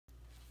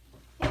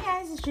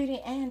guys, it's Judy,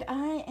 and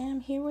I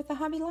am here with the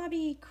Hobby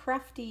Lobby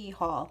crafty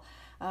haul.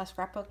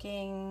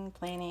 Scrapbooking,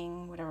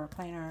 planning, whatever,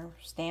 planner,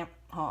 stamp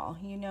haul.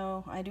 You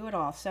know, I do it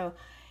all. So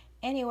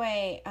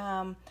anyway,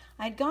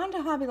 I'd gone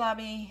to Hobby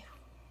Lobby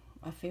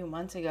a few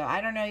months ago. I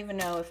don't even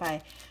know if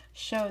I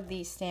showed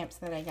these stamps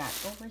that I got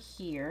over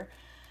here.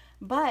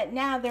 But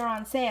now they're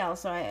on sale,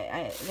 so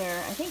they're,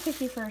 I think,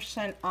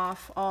 50%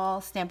 off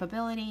all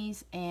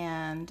Stampabilities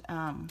and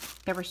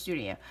Paper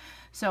Studio.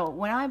 So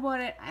when I bought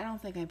it, I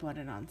don't think I bought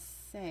it on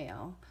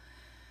sale.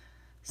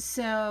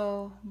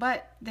 So,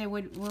 but they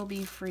will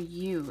be for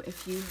you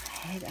if you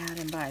head out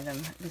and buy them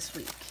this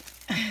week.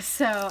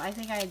 So I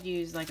think I had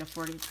used like a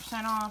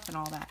 40% off and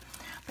all that.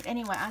 But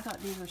anyway, I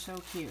thought these were so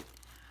cute.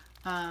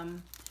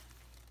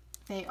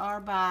 They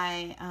are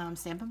by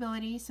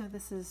Stampability, so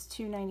this is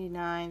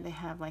 $2.99. They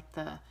have like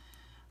the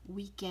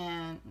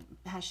weekend,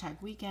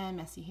 #weekend,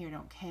 messy here,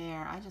 don't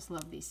care. I just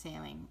love these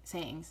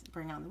sayings.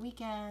 Bring on the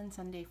weekend,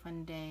 Sunday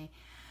fun day.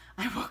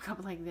 I woke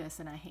up like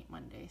this and I hate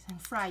Mondays.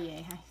 And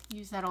Friday, I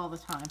use that all the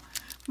time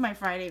for my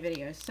Friday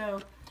videos.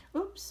 So,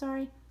 oops,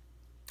 sorry.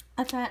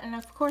 I thought, and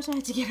of course I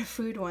had to get a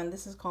food one.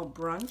 This is called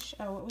Brunch.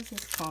 Oh, what was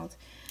this called?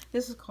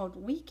 This is called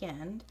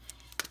Weekend.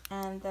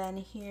 And then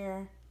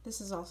here,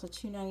 this is also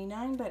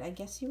 $2.99, but I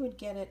guess you would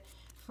get it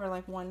for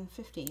like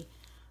 $1.50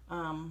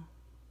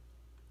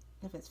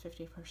 if it's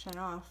 50%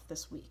 off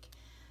this week.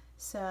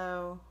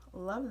 So,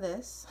 love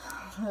this.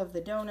 Love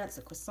the donuts,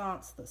 the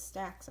croissants, the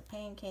stacks of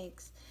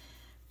pancakes.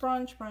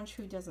 Brunch,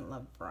 who doesn't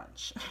love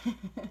brunch?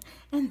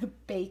 And the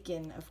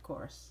bacon, of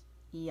course.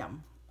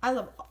 Yum. I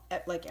love,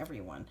 like,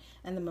 everyone.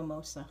 And the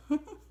mimosa.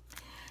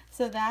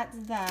 So that's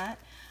that.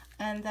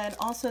 And then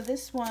also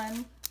this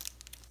one,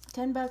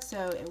 $10,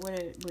 so it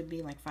would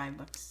be like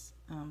 $5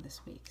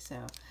 this week. So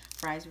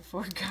fries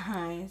before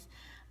guys.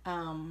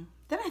 Then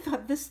I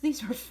thought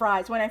these were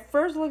fries. When I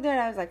first looked at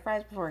it, I was like,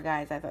 fries before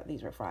guys. I thought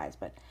these were fries,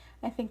 but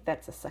I think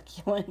that's a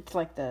succulent,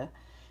 like the,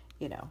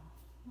 you know,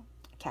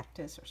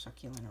 cactus or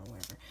succulent or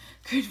whatever.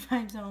 Good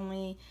vibes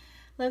only.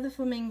 Love the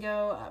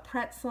flamingo.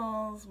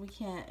 Pretzels. We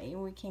can't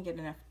get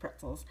enough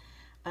pretzels.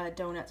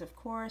 Donuts, of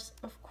course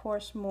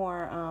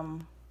more.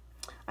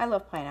 I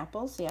love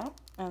pineapples, yeah.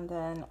 And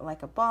then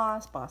like a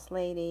boss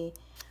lady,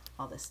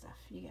 all this stuff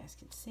you guys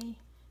can see.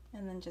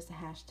 And then just a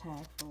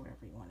hashtag for whatever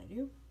you want to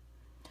do.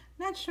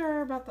 Not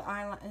sure about the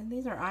eyelash.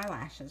 These are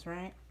eyelashes,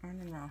 right? I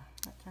don't know.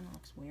 That kind of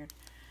looks weird.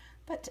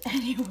 But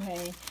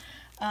anyway,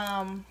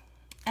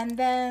 and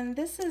then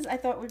this is, I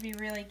thought would be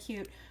really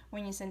cute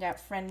when you send out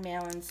friend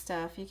mail and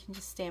stuff. You can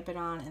just stamp it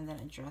on and then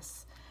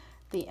address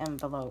the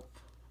envelope.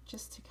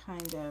 Just to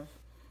kind of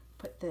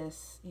put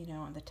this, you know,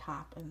 on the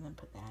top and then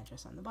put the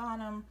address on the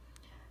bottom.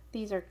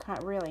 These are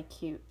really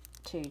cute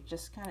to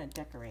just kind of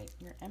decorate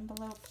your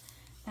envelope.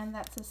 And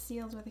that's a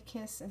sealed with a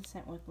kiss and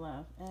sent with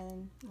love.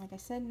 And like I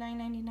said,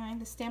 $9.99.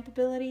 The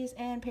Stampabilities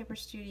and Paper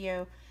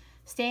Studio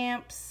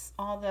stamps,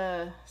 all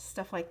the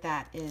stuff like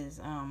that is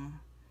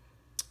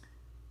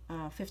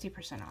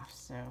 50% off.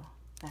 So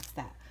that's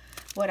that.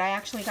 What I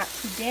actually got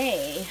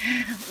today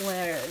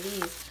were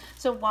these.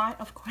 So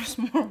of course,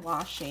 more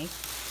washi.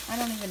 I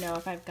don't even know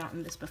if I've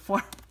gotten this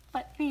before.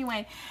 But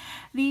anyway,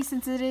 these,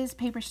 since it is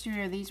Paper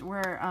Studio, these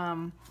were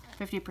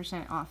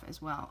 50% off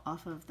as well,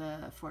 off of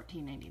the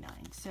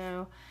 $14.99.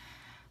 So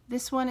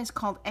this one is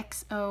called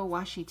XO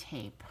Washi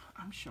Tape.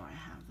 I'm sure I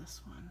have this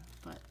one,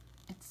 but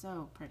it's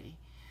so pretty.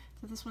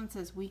 So this one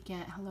says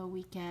weekend, hello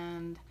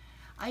weekend.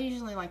 I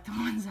usually like the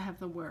ones that have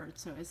the word.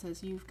 So it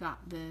says you've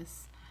got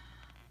this,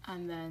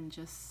 and then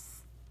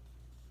just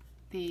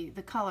the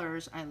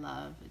colors I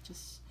love. It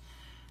just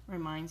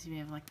reminds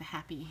me of like the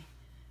happy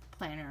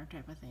planner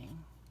type of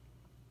thing.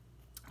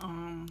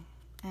 And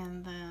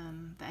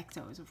then the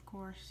XOs, of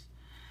course.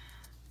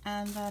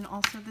 And then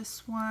also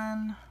this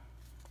one.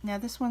 Now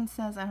this one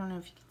says, I don't know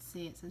if you can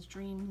see, it says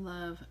Dream,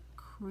 Love,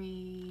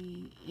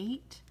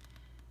 Create,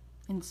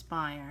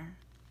 Inspire.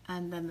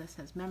 And then this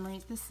says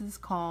Memories. This is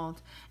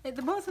called,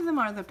 both of them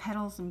are the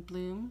Petals and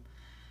Bloom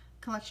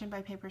collection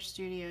by Paper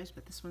Studios,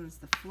 but this one's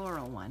the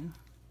floral one.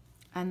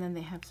 And then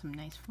they have some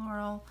nice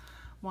floral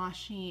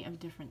washi of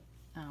different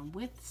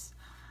widths.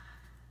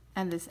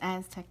 And this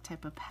Aztec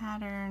type of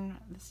pattern.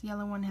 This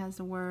yellow one has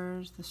the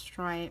words, the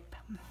stripe.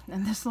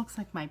 And this looks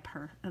like my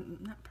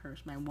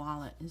my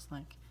wallet is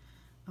like,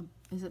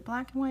 is it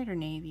black and white or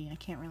navy? I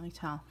can't really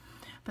tell.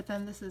 But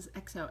then this is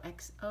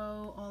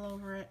XOXO all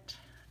over it.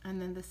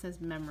 And then this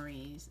says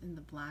Memories in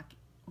the black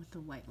with the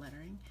white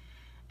lettering.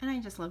 And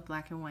I just love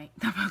black and white,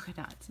 the polka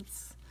dots.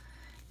 It's,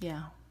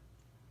 yeah,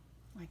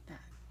 like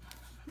that.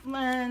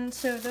 And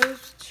so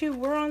those two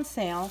were on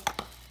sale.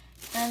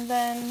 And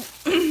then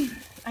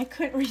I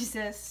couldn't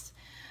resist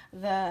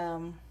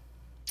the,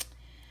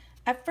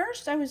 at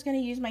first I was going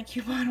to use my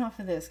coupon off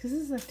of this because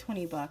this is like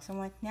 $20. I'm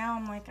like, I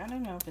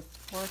don't know if it's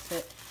worth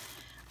it.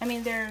 I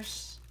mean,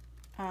 there's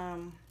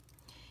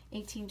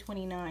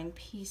 1829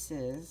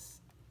 pieces,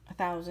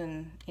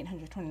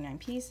 1,829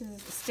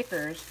 pieces, the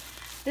stickers.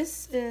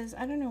 This is,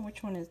 I don't know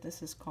which one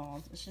this is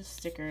called. It's just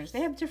stickers.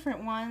 They have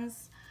different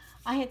ones.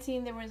 I had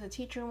seen there was a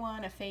teacher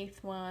one, a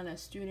faith one, a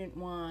student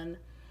one.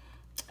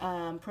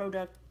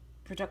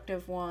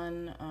 productive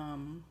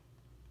one,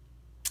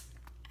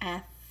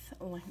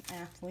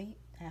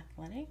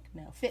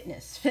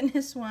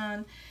 fitness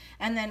one,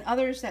 and then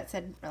others that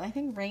said, I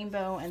think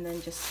rainbow, and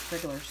then just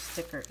regular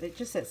sticker. It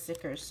just said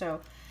stickers.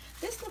 So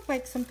this looked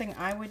like something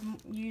I would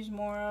use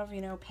more of,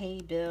 you know, pay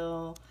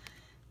bill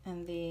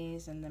and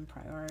these, and then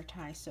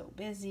prioritize so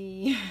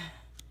busy.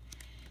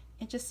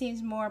 It just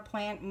seems more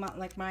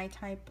like my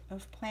type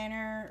of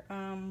planner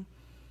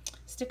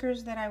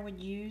stickers that I would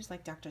use,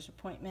 like doctor's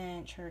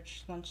appointment,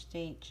 church, lunch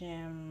date,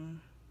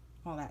 gym,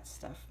 all that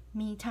stuff.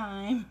 Me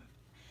time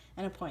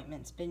and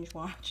appointments, binge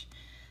watch.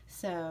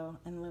 So,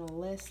 and a little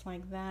list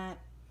like that.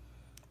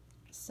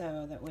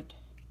 So that would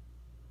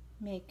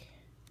make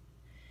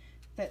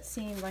that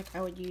seem like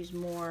I would use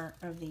more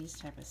of these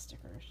type of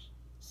stickers.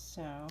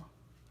 So,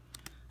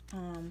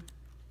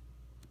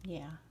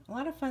 yeah, a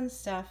lot of fun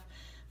stuff.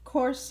 Of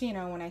course, you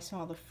know, when I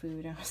saw the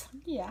food, I was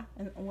like, yeah,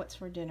 and what's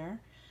for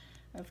dinner,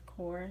 of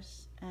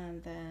course.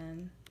 And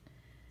then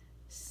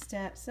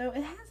steps. So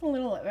it has a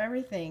little of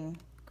everything.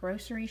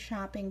 Grocery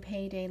shopping,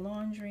 payday,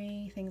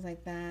 laundry, things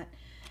like that.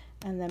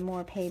 And then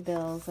more pay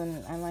bills.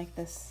 And I like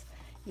this,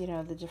 you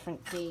know, the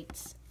different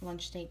dates.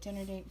 Lunch date,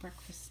 dinner date,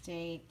 breakfast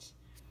date,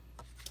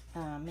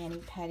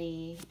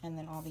 mani-pedi, and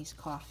then all these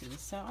coffees.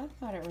 So I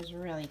thought it was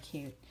really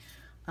cute.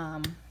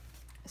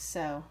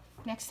 So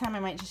next time I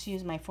might just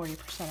use my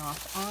 40%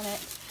 off on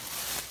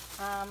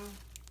it.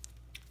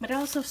 But I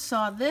also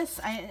saw this,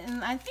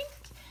 and I think,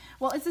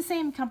 well, it's the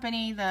same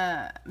company,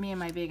 Me and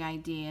My Big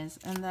Ideas.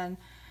 And then,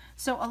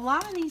 so a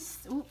lot of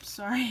these,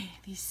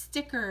 these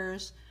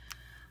stickers,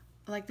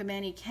 like the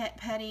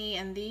mani-pedi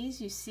and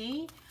these, you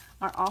see,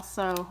 are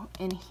also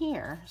in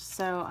here.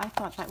 So I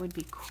thought that would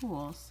be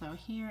cool. So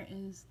here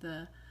is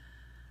the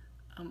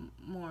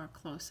more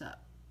close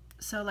up.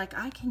 So like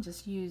I can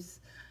just use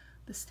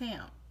the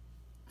stamp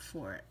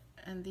for it.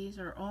 And these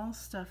are all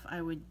stuff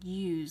I would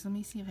use. Let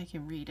me see if I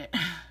can read it.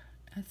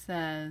 It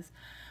says,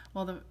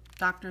 well, the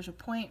doctor's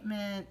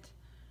appointment,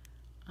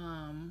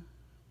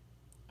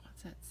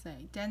 what's that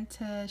say?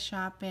 Dentist,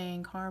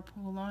 shopping,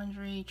 carpool,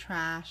 laundry,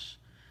 trash,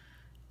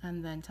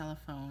 and then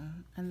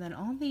telephone. And then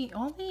all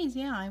these,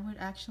 yeah, I would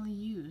actually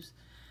use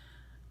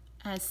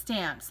as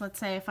stamps. Let's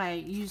say if I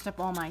used up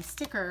all my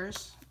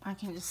stickers, I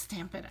can just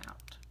stamp it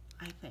out,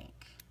 I think.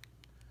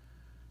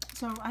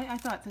 So I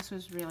thought this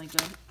was really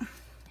good.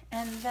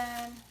 And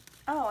then,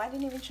 oh, I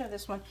didn't even show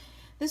this one.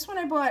 This one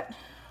I bought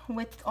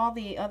with all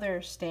the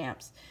other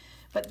stamps,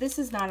 but this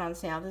is not on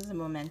sale. This is a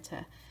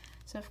Memento.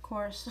 So of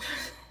course,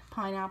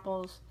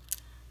 pineapples,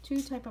 two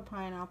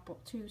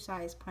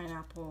size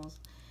pineapples,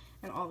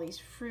 and all these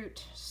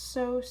fruit.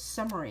 So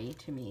summery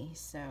to me.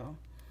 So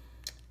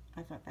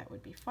I thought that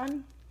would be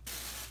fun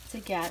to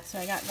get. So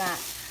I got that.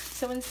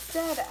 So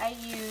instead, I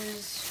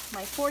used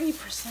my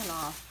 40%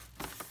 off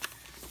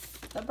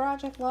the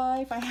Project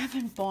Life. I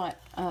haven't bought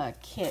a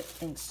kit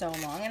in so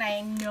long, and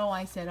I know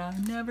I said I'll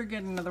never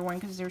get another one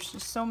because there's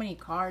just so many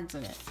cards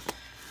in it,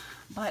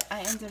 but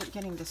I ended up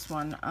getting this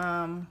one,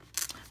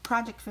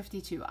 Project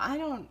 52.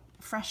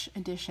 Fresh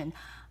edition.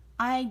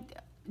 I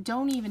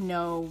don't even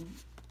know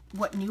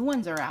what new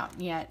ones are out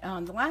yet.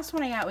 The last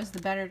one I got was the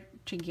Better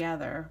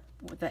Together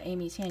with the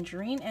Amy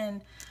Tangerine,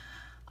 and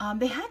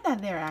they had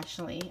that there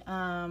actually.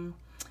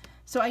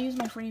 So I used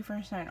my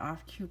 40%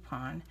 off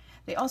coupon.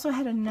 They also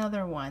had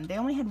another one. They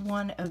only had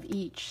one of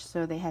each.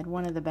 So they had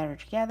one of the Better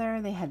Together.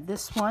 They had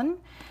this one,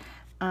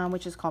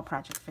 which is called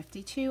Project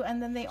 52.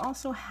 And then they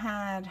also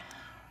had,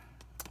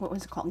 what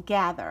was it called?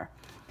 Gather.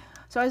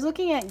 So I was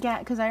looking at,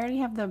 because I already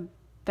have the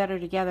Better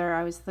Together,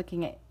 I was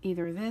looking at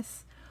either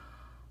this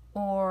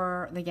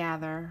or the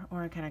Gather,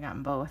 or I kind of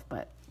gotten both,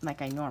 but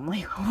like I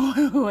normally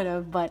would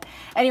have. But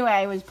anyway,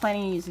 I was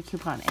planning to use a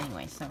coupon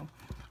anyway, so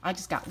I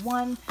just got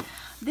one.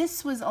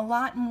 This was a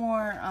lot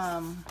more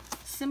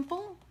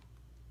simple,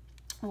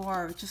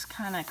 or just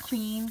kind of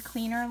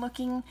cleaner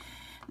looking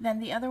than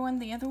the other one.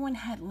 The other one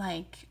had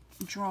like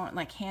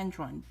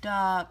hand-drawn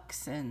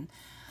ducks and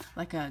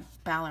like a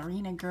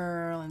ballerina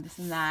girl and this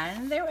and that,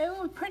 and it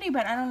was pretty,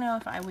 but I don't know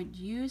if I would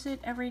use it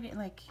every day,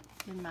 like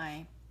in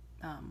my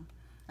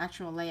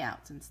actual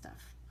layouts and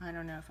stuff. I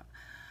don't know if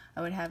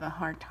I would have a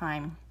hard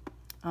time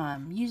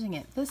using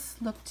it. This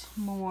looked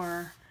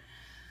more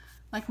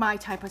like my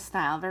type of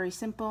style, very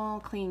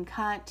simple, clean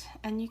cut,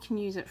 and you can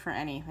use it for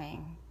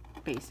anything,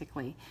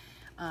 basically.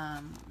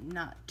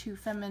 Not too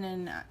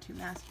feminine, not too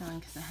masculine,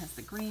 because it has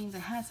the greens,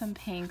 it has some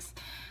pinks,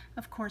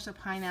 of course a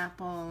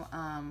pineapple,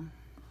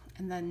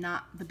 and then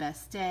Not the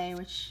Best Day,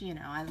 which, you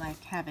know, I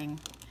like having,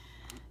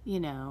 you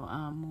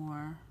know,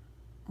 more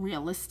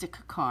realistic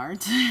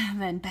cards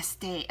than Best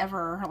Day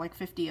Ever, like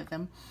 50 of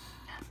them.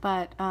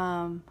 But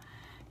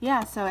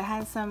yeah, so it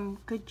has some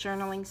good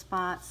journaling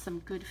spots, some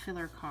good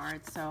filler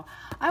cards. So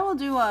I will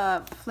do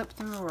a flip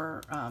through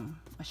or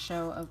a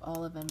show of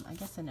all of them, I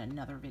guess, in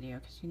another video,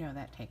 because you know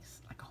that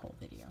takes like a whole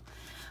video.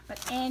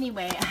 But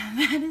anyway,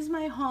 that is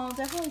my haul.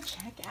 Definitely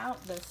check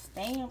out the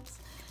stamps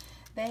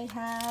they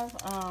have,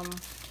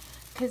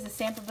 because the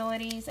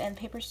Stampabilities and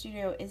Paper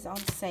Studio is on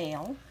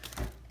sale.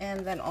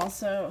 And then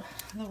also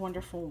the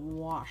wonderful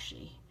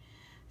washi.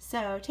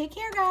 So take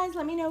care, guys.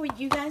 Let me know what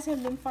you guys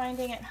have been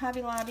finding at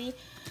Hobby Lobby,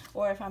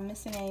 or if I'm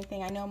missing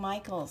anything. I know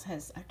Michael's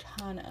has a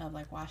ton of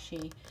like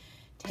washi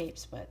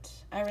tapes, but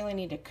I really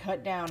need to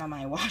cut down on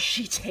my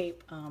washi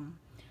tape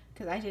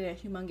because I did a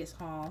humongous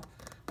haul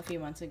a few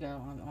months ago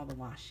on all the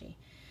washi.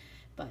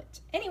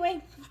 But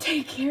anyway,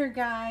 take care,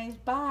 guys.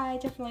 Bye.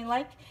 Definitely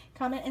like,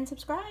 comment, and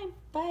subscribe.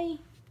 Bye.